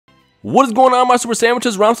What is going on, my super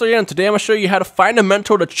sandwiches? Rhymestyle here, and today I'm going to show you how to find a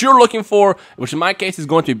mentor that you're looking for, which in my case is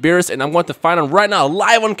going to be Beerus, and I'm going to find him right now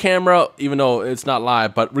live on camera, even though it's not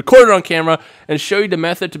live, but recorded on camera, and show you the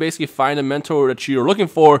method to basically find a mentor that you're looking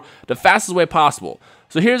for the fastest way possible.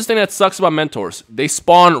 So here's the thing that sucks about mentors. They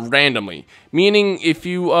spawn randomly, meaning if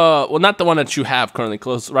you, well, not the one that you have currently,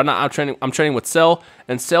 because right now I'm training with Cell,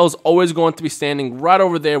 and Cell's always going to be standing right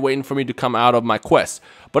over there waiting for me to come out of my quest.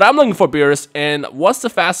 But I'm looking for Beerus, and what's the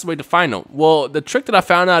fastest way to find him? Well, the trick that I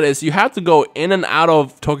found out is you have to go in and out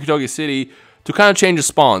of Toki City to kind of change your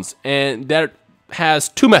spawns, and that has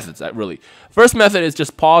two methods, really. First method is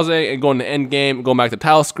just pausing and going to end game, going back to the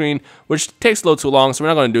title screen, which takes a little too long, so we're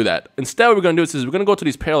not going to do that. Instead, what we're going to do is we're going to go to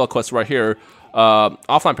these parallel quests right here,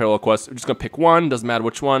 offline parallel quests. We're just going to pick one, doesn't matter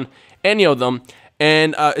which one, any of them,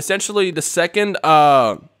 and essentially the second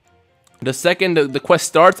the quest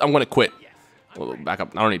starts, I'm going to quit. Well, back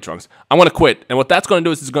up. I don't need trunks. I'm going to quit. And what that's going to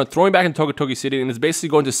do is it's going to throw me back into Toki City, and it's basically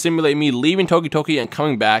going to simulate me leaving Toki and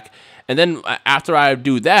coming back. And then after I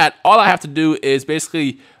do that, all I have to do is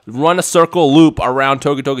basically run a circle loop around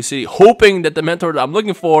Toki City, hoping that the mentor that I'm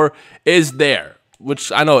looking for is there.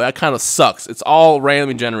 Which I know, that kind of sucks. It's all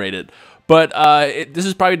randomly generated. But this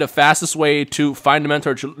is probably the fastest way to find the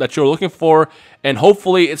mentor that you're looking for. And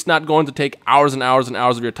hopefully it's not going to take hours and hours and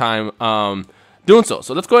hours of your time doing so.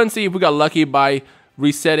 So let's go ahead and see if we got lucky by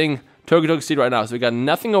resetting Toki City right now. So we got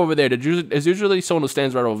nothing over there. There's usually someone who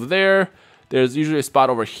stands right over there. There's usually a spot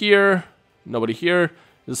over here. Nobody here.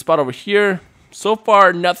 There's a spot over here. So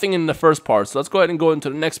far, nothing in the first part. So let's go ahead and go into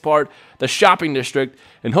the next part, the shopping district.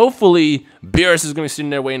 And hopefully, Beerus is going to be sitting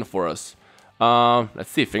there waiting for us. Let's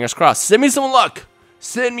see. Fingers crossed. Send me some luck.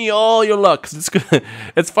 Send me all your luck.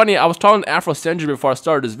 It's funny, I was talking to Afro Sendry before I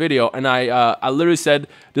started this video, and I literally said,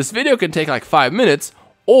 this video can take like 5 minutes,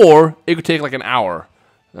 or it could take like an hour.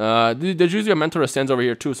 There's usually a mentor that stands over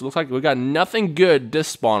here too, so it looks like we got nothing good this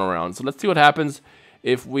spawn around. So let's see what happens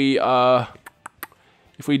if we do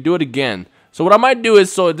it again. So what I might do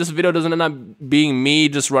is, so this video doesn't end up being me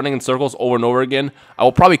just running in circles over and over again, I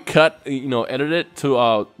will probably cut, edit it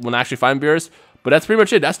to when I actually find Beerus. But that's pretty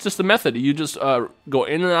much it. That's just the method. You just go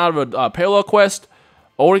in and out of a parallel quest,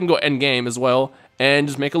 or you can go end game as well, and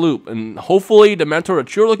just make a loop. And hopefully the mentor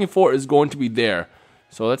that you're looking for is going to be there.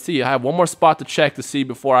 So let's see. I have one more spot to check to see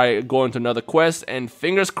before I go into another quest. And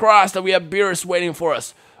fingers crossed that we have Beerus waiting for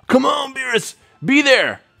us. Come on, Beerus. Be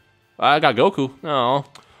there. I got Goku. Oh.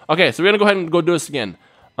 Okay, so we're going to go ahead and go do this again.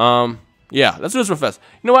 Yeah, let's do this real fast.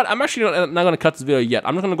 You know what? I'm actually not going to cut this video yet.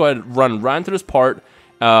 I'm just going to go ahead and run right into this part.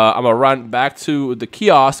 I'm going to run back to the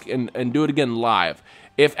kiosk and do it again live.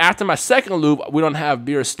 If after my second loop we don't have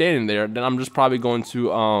Beerus standing there, then I'm just probably going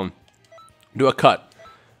to do a cut.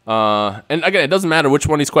 And again, it doesn't matter which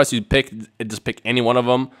one of these quests you pick. Just pick any one of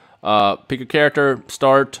them. Pick a character,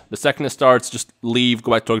 start. The second it starts, just leave,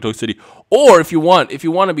 go back to Toki City. Or if you want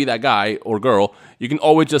to be that guy or girl, you can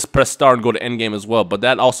always just press start and go to endgame as well. But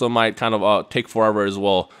that also might kind of take forever as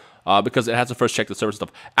well. Because it has to first check the server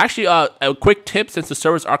stuff. Actually, a quick tip, since the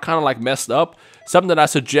servers are kind of like messed up, something that I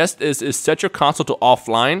suggest is set your console to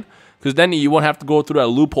offline, because then you won't have to go through that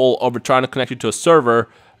loophole of trying to connect you to a server,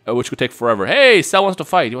 which could take forever. Hey, Cell wants to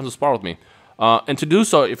fight. He wants to spar with me. And to do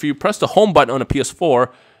so, if you press the home button on a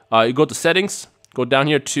PS4, you go to settings, go down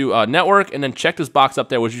here to network, and then check this box up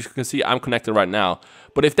there, which you can see I'm connected right now.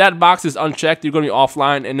 But if that box is unchecked, you're going to be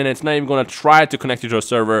offline, and then it's not even going to try to connect you to a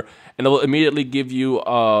server, and it will immediately give you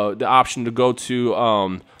the option to go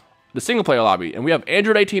to the single player lobby. And we have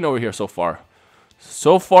Android 18 over here so far.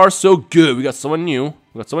 So far, so good. We got someone new.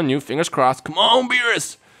 Fingers crossed. Come on,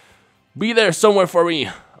 Beerus. Be there somewhere for me.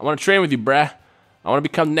 I want to train with you, bruh. I want to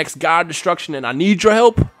become the next god of destruction, and I need your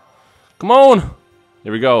help. Come on.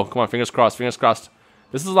 There we go. Come on, fingers crossed. Fingers crossed.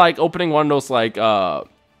 This is like opening one of those like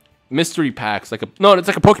mystery packs. No, it's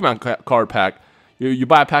like a Pokemon card pack. You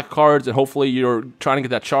buy a pack of cards, and hopefully you're trying to get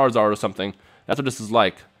that Charizard or something. That's what this is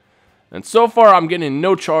like. And so far, I'm getting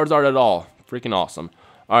no Charizard at all. Freaking awesome.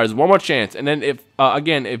 All right, there's one more chance. And then if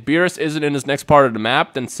Beerus isn't in this next part of the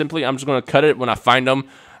map, then simply I'm just going to cut it when I find him.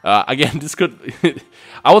 Again, this could...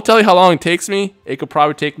 I will tell you how long it takes me. It could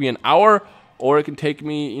probably take me an hour, or it can take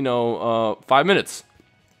me, 5 minutes.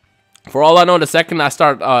 For all I know, the second I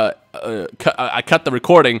start, I cut the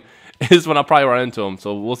recording, is when I'll probably run into him.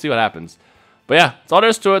 So we'll see what happens. But yeah, that's all there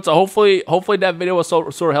is to it. So hopefully that video was sort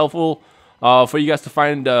of helpful for you guys to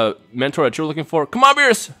find the mentor that you're looking for. Come on,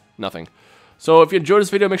 Beerus! Nothing. So if you enjoyed this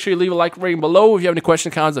video, make sure you leave a like rating below. If you have any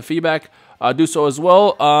questions, comments, or feedback, do so as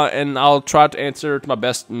well. And I'll try to answer to my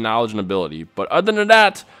best knowledge and ability. But other than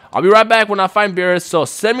that, I'll be right back when I find Beerus. So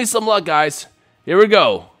send me some luck, guys. Here we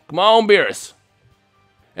go. Come on, Beerus.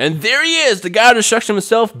 And there he is, the god of destruction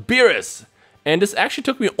himself, Beerus. And this actually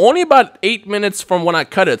took me only about 8 minutes from when I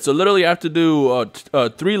cut it. So literally I have to do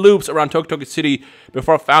 3 loops around Toki City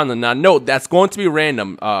before I found them. Now note, that's going to be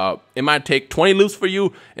random. It might take 20 loops for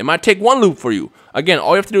you. It might take 1 loop for you. Again,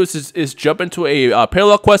 all you have to do is jump into a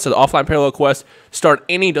parallel quest, an offline parallel quest. Start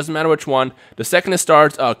any, doesn't matter which one. The second it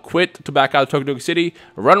starts, quit to back out of Toki City.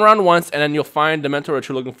 Run around once, and then you'll find the mentor that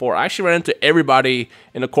you're looking for. I actually ran into everybody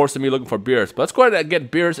in the course of me looking for Beerus. But let's go ahead and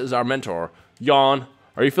get Beerus as our mentor. Yawn.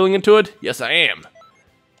 Are you feeling into it? Yes, I am.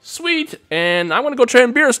 Sweet, and I'm going to go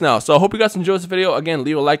train Beerus now. So I hope you guys enjoyed this video. Again,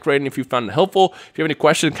 leave a like rating if you found it helpful. If you have any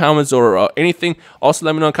questions, comments, or anything, also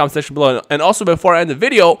let me know in the comment section below. And also, before I end the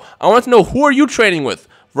video, I want to know, who are you training with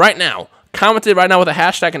right now? Comment it right now with a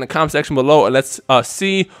hashtag in the comment section below, and let's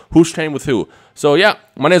see who's training with who. So yeah,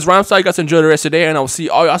 my name is Rhymestyle. You guys enjoy the rest of the day, and I will see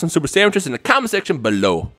all you awesome super sandwiches in the comment section below.